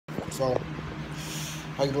So,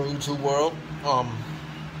 how you doing, YouTube world? I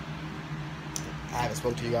haven't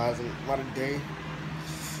spoken to you guys in about a day.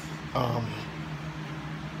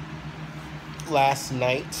 Last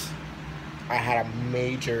night I had a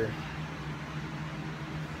major,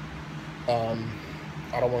 I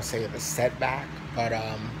don't want to say it a setback, but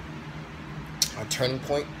a turning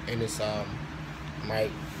point in this my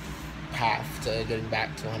path to getting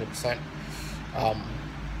back to 100%.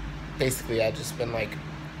 Basically, I've just been like,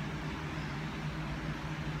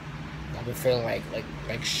 I've been feeling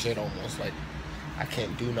like shit almost. Like I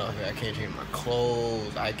can't do nothing. I can't change my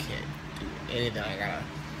clothes. I can't do anything. I gotta,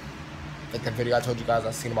 like the video I told you guys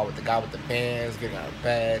I seen about with the guy with the bands getting out of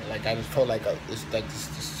bed. Like I just felt like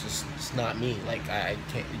it's not me. Like I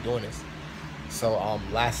can't be doing this. So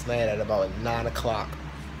last night at about 9 o'clock,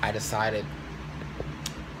 I decided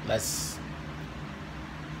let's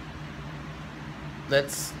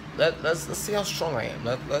see how strong I am.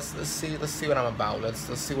 Let's see what I'm about. Let's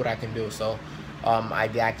see what I can do. So I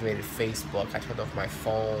deactivated Facebook. I turned off my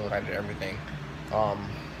phone. I did everything.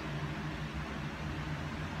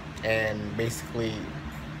 And basically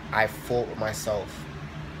I fought with myself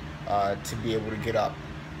to be able to get up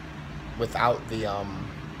without the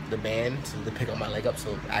band to pick up my leg up,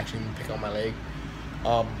 so actually pick up my leg,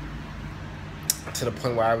 to the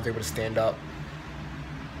point where I was able to stand up,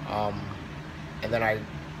 and then I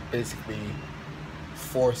basically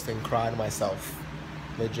forced and cried myself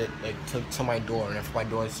legit like to my door, and after my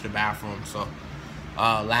door is to the bathroom. So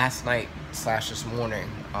last night / this morning,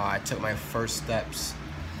 I took my first steps,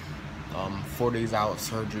 4 days out of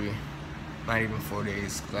surgery, not even 4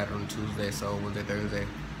 days because I had it on Tuesday, so it was a Thursday.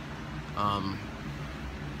 I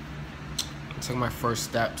took my first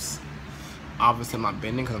steps. Obviously I'm not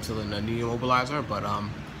bending because I'm still in a knee immobilizer, but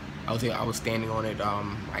I was standing on it.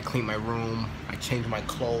 I cleaned my room. I changed my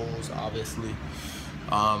clothes, obviously.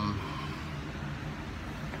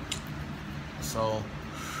 So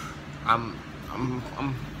I'm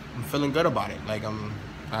feeling good about it. Like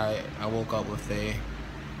I woke up with a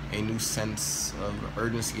new sense of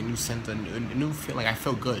urgency, a new sense, a new feeling. I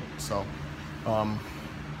feel good. So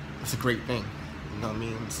it's a great thing. You know what I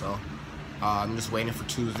mean? So I'm just waiting for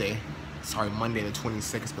Monday the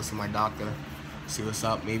 26th to see my doctor, see what's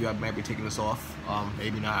up. Maybe I might be taking this off,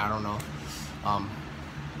 maybe not, I don't know.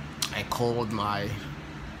 I called my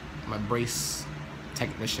brace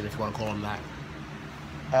technician, if you want to call him that,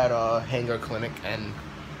 at a Hanger Clinic, and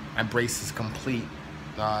my brace is complete,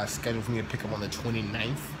 scheduled for me to pick up on the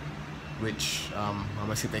 29th, which I'm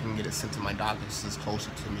gonna see if they can get it sent to my doctor. This is closer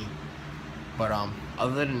to me. But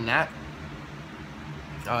other than that,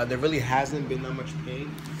 there really hasn't been that much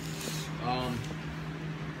pain.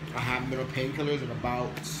 I haven't been on painkillers in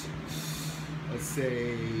about, let's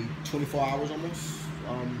say, 24 hours almost.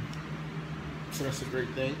 So that's a great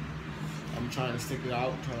thing. I'm trying to stick it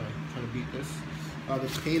out, trying to beat this.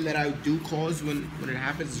 The pain that I do cause when it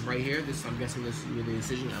happens is right here. This, I'm guessing this is the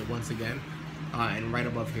incision once again, and right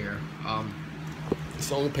above here. It's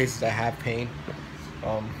the only places I have pain.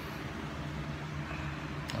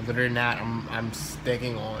 Other than that, I'm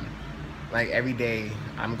sticking on. Like every day,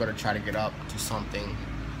 I'm gonna try to get up to something.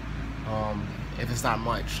 If it's not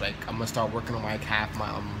much, like I'm gonna start working on my calf,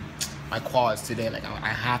 my quads today. Like I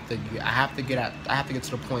have to get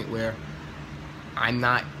to the point where I'm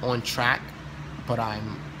not on track, but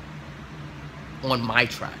I'm on my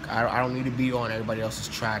track. I don't need to be on everybody else's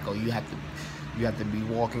track. Or you have to be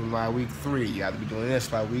walking by week 3. You have to be doing this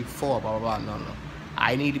by week 4. Blah blah blah. No.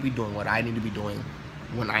 I need to be doing what I need to be doing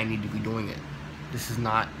when I need to be doing it. This is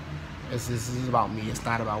not. This is about me. It's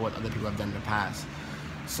not about what other people have done in the past.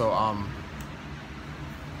 So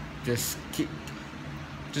just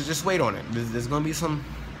wait on it. There's gonna be some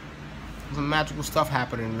magical stuff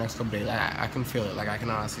happening in the next couple days. I can feel it. Like I can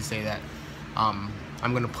honestly say that. I'm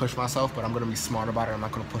gonna push myself, but I'm gonna be smart about it. I'm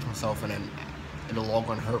not gonna push myself and then it'll all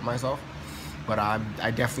gonna hurt myself. But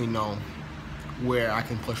I definitely know where I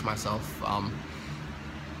can push myself.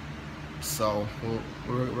 So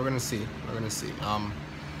we're gonna see. We're gonna see.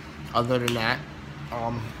 Other than that,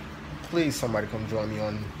 please somebody come join me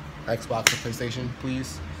on Xbox or PlayStation,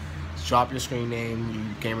 please. Just drop your screen name, your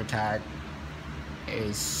gamer tag. It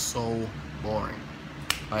is so boring.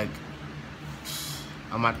 Like,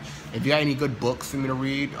 I'm not. If you got any good books for me to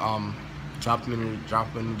read, drop them in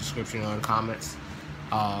the description or in the comments,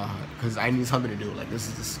 because I need something to do. Like this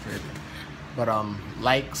is crazy. But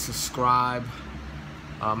like, subscribe,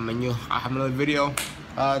 and I have another video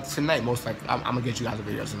tonight. Most likely, I'm gonna get you guys a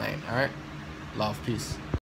video tonight. All right, love, peace.